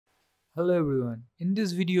Hello everyone, in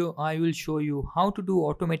this video I will show you how to do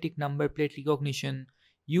automatic number plate recognition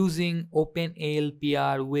using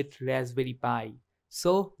OpenALPR with Raspberry Pi.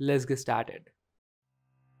 So let's get started.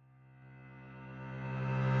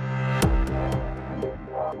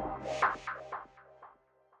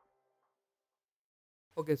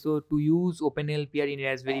 Okay, so to use OpenALPR in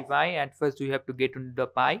Raspberry Pi, at first you have to get into the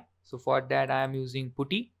Pi. So for that I am using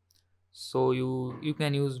Putty. So you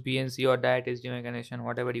can use BNC or direct HDMI connection,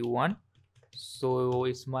 whatever you want. So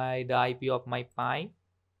it's the IP of my Pi,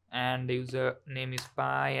 and the username is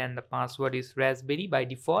Pi and the password is Raspberry by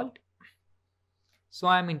default. So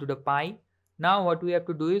I'm into the Pi. Now what we have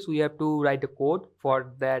to do is we have to write the code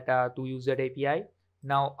for that to use that API.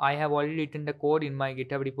 Now I have already written the code in my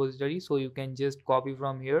GitHub repository, so you can just copy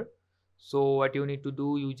from here. So what you need to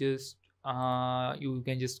do, you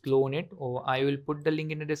can just clone it, or I will put the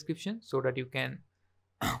link in the description so that you can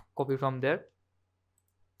copy from there.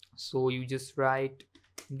 So you just write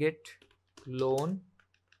git clone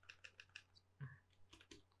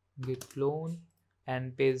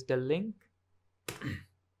and paste the link.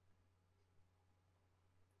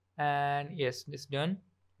 And yes, it's done.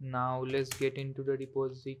 Now let's get into the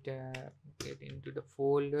repository tab, get into the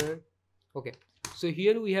folder. Okay, so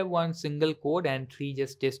here we have one single code and 3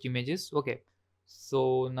 just test images. Okay,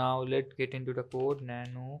 so now let's get into the code.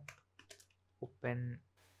 Nano open.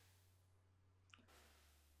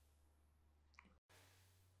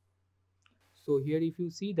 So here if you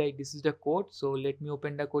see that this is the code, so let me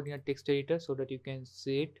open the code in a text editor so that you can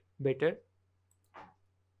see it better.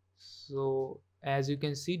 So as you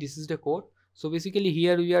can see, this is the code. So basically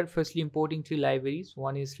here we are firstly importing 3 libraries.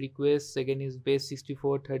 One is request, second is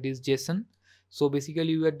base64, third is JSON. So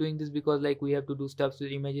basically we are doing this because like we have to do stuff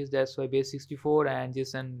with images, that's why base64, and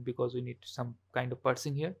JSON because we need some kind of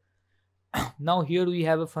parsing here. Now here we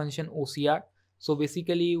have a function OCR. So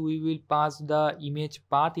basically we will pass the image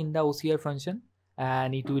path in the OCR function,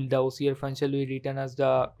 and the OCR function will return us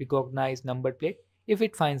the recognized number plate if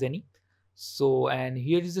it finds any. So and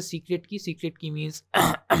here is the secret key means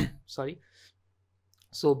sorry.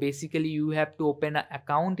 So basically you have to open an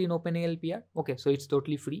account in OpenALPR. Okay, so it's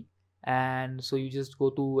totally free, and so you just go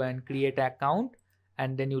to and create an account,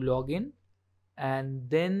 and then you log in, and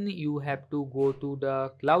then you have to go to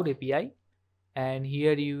the cloud API, and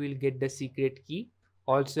here you will get the secret key.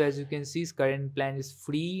 Also, as you can see, current plan is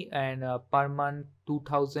free, and per month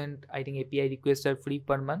 2000 I think API requests are free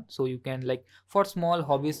per month, so you can, like, for small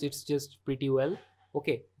hobbies it's just pretty well.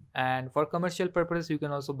 Okay, and for commercial purpose you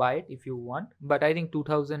can also buy it if you want, but I think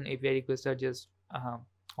 2000 API requests are just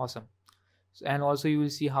awesome. And also you will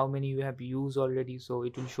see how many you have used already, so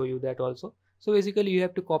it will show you that also. So basically you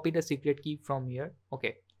have to copy the secret key from here.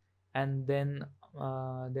 Okay, and then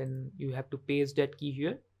you have to paste that key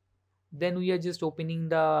here. Then we are just opening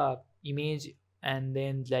the image, and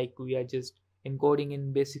then like we are just encoding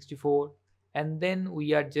in base64, and then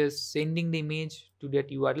we are just sending the image to that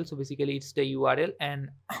URL. So basically it's the URL, and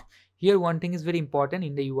here one thing is very important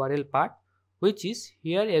in the URL part, which is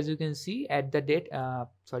here, as you can see, at the date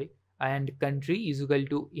and country is equal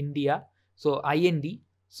to India, so IND.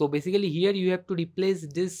 So basically here you have to replace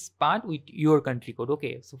this part with your country code.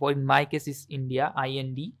 Okay, so for in my case is India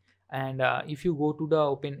IND. And if you go to the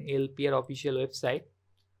OpenALPR official website,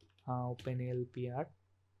 OpenALPR,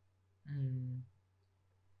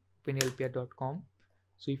 openalpr.com.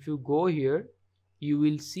 So if you go here, you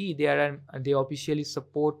will see they officially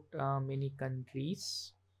support many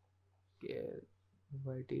countries. Okay,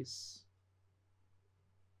 where it is.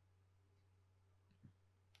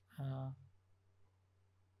 I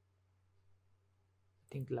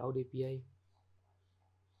think Cloud API.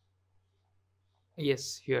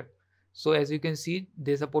 Yes, here. So as you can see,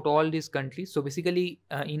 they support all these countries. So basically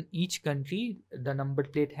in each country the number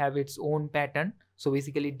plate have its own pattern, so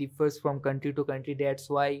basically it differs from country to country. That's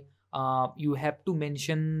why you have to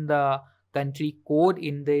mention the country code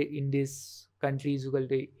in this country is equal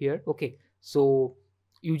to here. Okay, so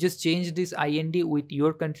you just change this IND with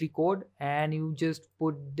your country code, and you just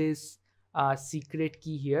put this secret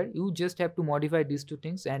key here. You just have to modify these two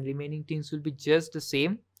things, and remaining things will be just the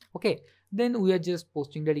same. Okay, then we are just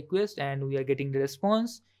posting the request and we are getting the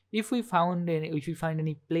response. If we find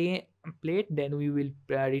any plate, then we will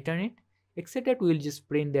return it, except that we will just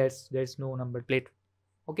print there's no number plate.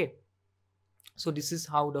 Okay, so this is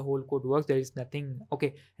how the whole code works. There is nothing.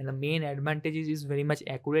 Okay, and the main advantage is very much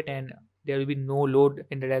accurate, and there will be no load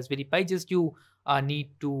in the Raspberry Pi. Just you need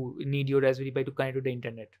your Raspberry Pi to connect to the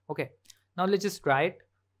internet. Okay, now let's just try it.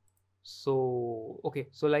 So okay,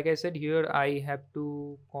 so like I said, here I have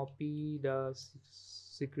to copy the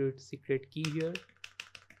secret key here.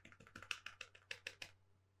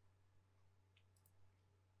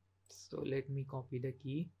 So let me copy the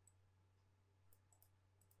key.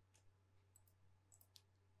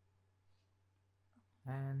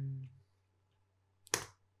 And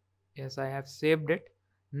yes, I have saved it.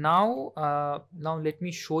 Now now let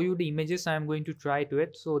me show you the images I am going to try to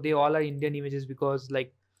it. So they all are Indian images, because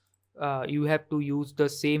like you have to use the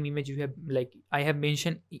same image. You have, like I have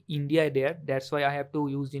mentioned India there, that's why I have to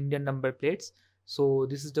use Indian number plates. So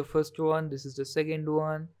this is the first one, this is the second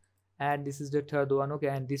one, and this is the third one. Okay,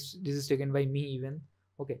 and this is taken by me even.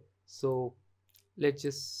 Okay, so let's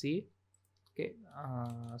just see. Okay,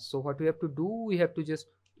 so what we have to do, we have to just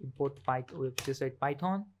import Python. We have to just write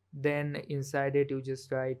Python, then inside it you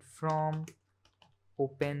just write from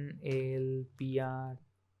OpenALPR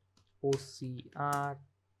OCR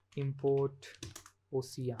import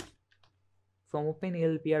OCR. From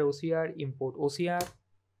OpenALPR OCR import OCR,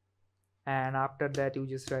 and after that you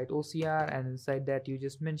just write OCR, and inside that you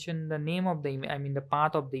just mention the name of the image, I mean the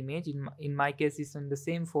path of the image. In my case it's in the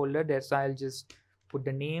same folder, that's why I'll just put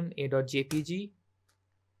the name a.jpg,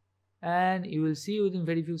 and you will see within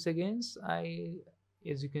very few seconds,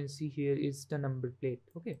 as you can see here, is the number plate.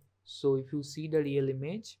 Okay, so if you see the real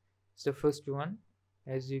image, it's the first one.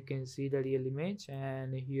 As you can see the real image,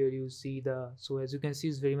 and here you see the, so as you can see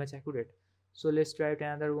it's very much accurate. So let's try it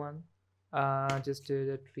another one. Just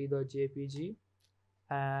the tree.jpg,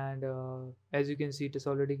 and as you can see it is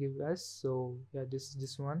already given us. So yeah,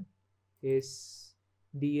 this one is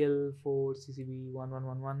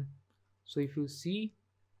DL4CCB1111. so if you see,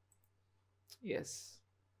 yes,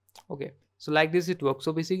 okay, so like this it works.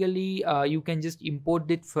 So basically you can just import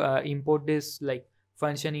this like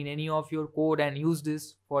function in any of your code and use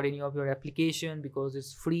this for any of your application, because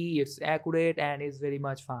it's free, it's accurate, and it's very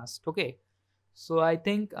much fast. Okay, so I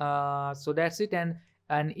think so that's it.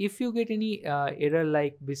 And if you get any error,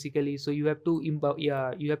 like basically, so you have to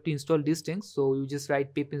you have to install these things. So you just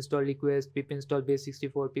write pip install request, pip install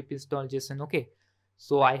base64, pip install json. Okay,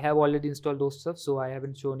 so I have already installed those stuff, so I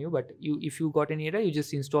haven't shown you, but if you got any error, you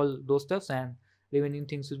just install those stuffs, and remaining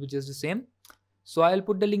things will be just the same. So I'll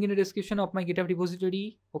put the link in the description of my GitHub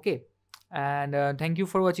repository. Okay, and thank you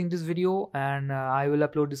for watching this video, and I will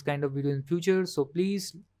upload this kind of video in future. So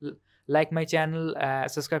please like my channel,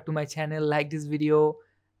 subscribe to my channel, like this video,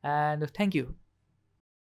 and thank you.